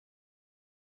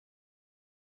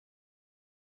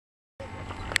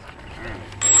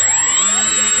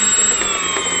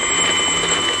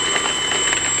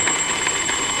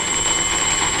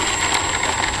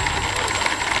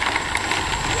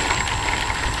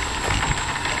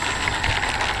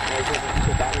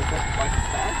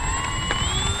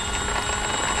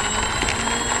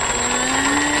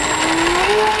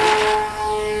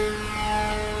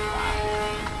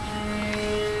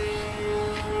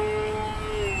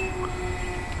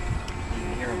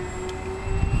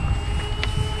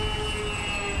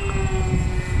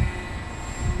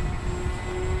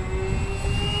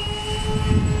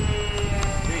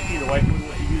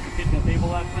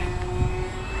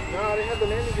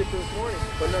it this morning,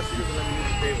 but no, she doesn't let me use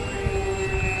the table.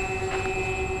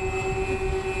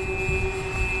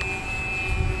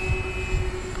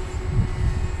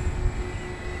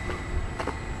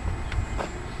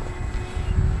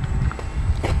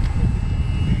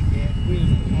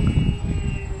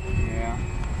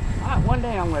 One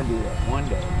day I'm going to do that. One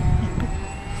day.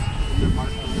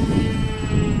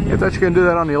 I thought you were going to do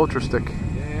that on the Ultra Stick.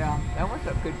 Yeah, that was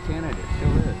a good candidate.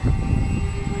 Still is.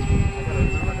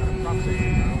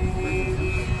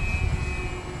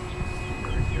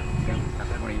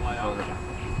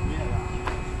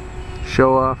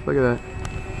 Show off. Look at that.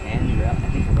 And I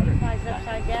think the rudder flies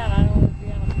upside down. I don't want to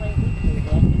be on a plane with you.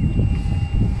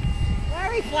 Why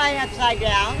are we flying upside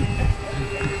down?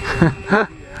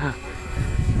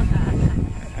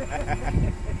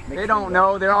 They don't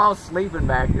know. They're all sleeping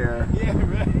back there. Yeah,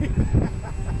 right.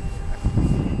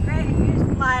 Great, if you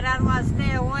just fly it, I don't want to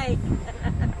stay awake.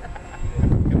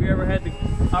 Have you ever had the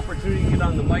opportunity to get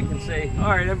on the mic and say, all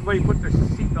right, everybody put their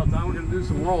seatbelts on, we're going to do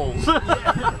some rolls?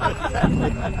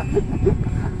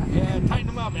 Yeah, tighten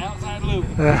them up, outside loop.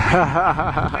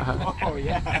 Oh,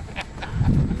 yeah.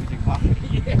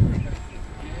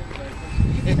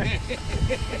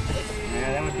 Yeah,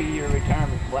 that would be your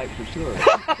retirement flight for sure.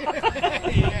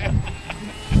 Yeah.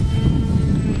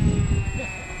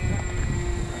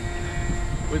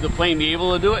 Would the plane be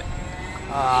able to do it?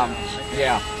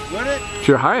 Yeah. Would it? If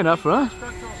you're high enough, huh?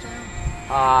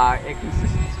 It can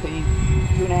sustain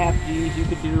 2.5 Gs. You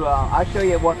could do. I'll show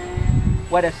you what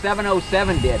a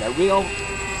 707 did. A real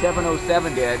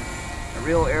 707 did. A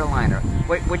real airliner.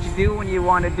 What you do when you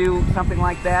want to do something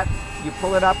like that? You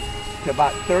pull it up to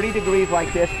about 30 degrees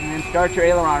like this, and then start your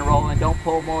aileron roll, and don't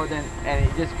pull more than, and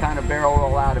you just kind of barrel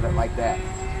roll out of it like that.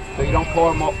 So you don't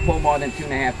pull more than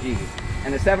 2.5 Gs.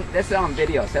 And this is on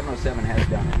video. 707 has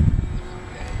done it,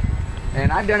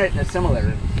 and I've done it in a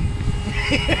simulator.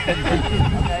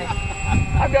 Okay,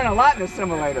 I've done a lot in a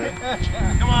simulator.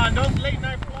 Come on, don't late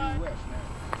night fly.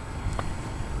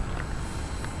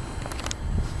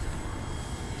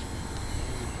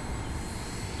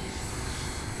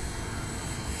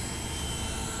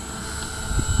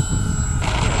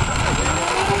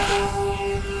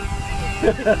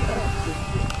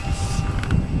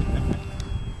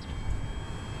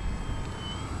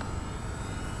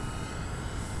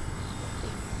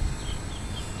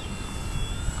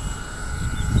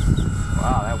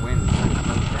 Wow, that wind really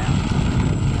slows down.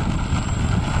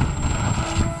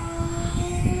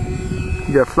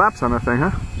 You got flaps on that thing,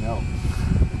 huh? No.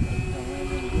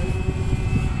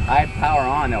 I had power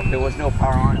on though. If there was no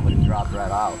power on, it would have dropped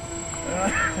right out.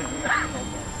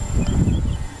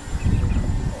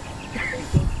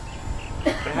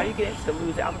 But how do you get it to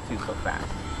lose altitude so fast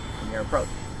in your approach?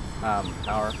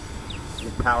 Power.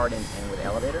 With powered and with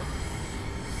elevator?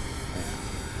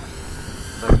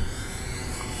 So,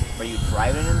 are you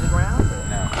driving into the ground? Or?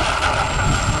 No.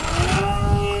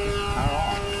 Power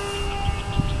on.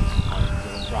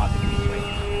 It'll drop it anyway.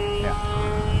 Yeah.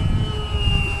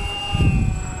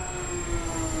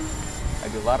 I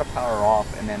do a lot of power off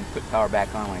and then put power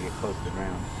back on when I get close to the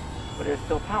ground. But there's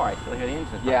still power. I still hear the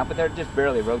engine. Yeah, but they're just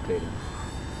barely rotating.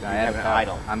 So You're having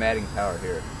idle. I'm adding power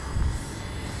here.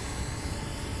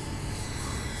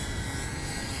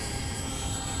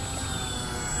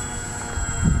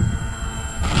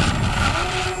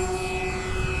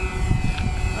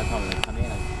 That's when they come in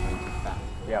and it's going too fast.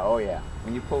 Yeah, oh yeah.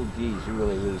 When you pull G's, you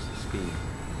really lose the speed.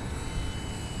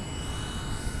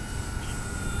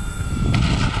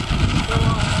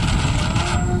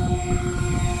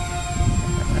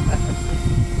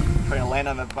 Trying to land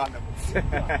on the bottom.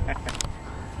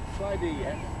 Try the,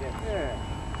 yeah.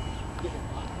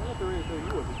 Not there anything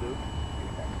you want to do.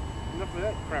 Enough of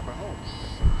that crap at home.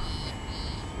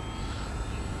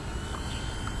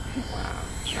 Wow,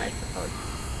 nice approach.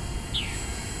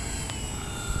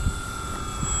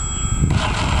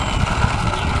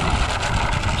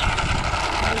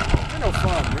 They're no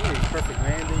fun, really. Perfect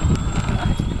landing.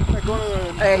 Like going to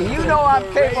the, Hey, you know I'm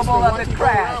capable of the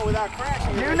crash.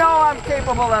 You know I'm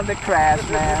capable of the crash,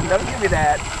 man. Don't give me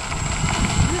that.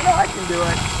 You know I can do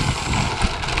it.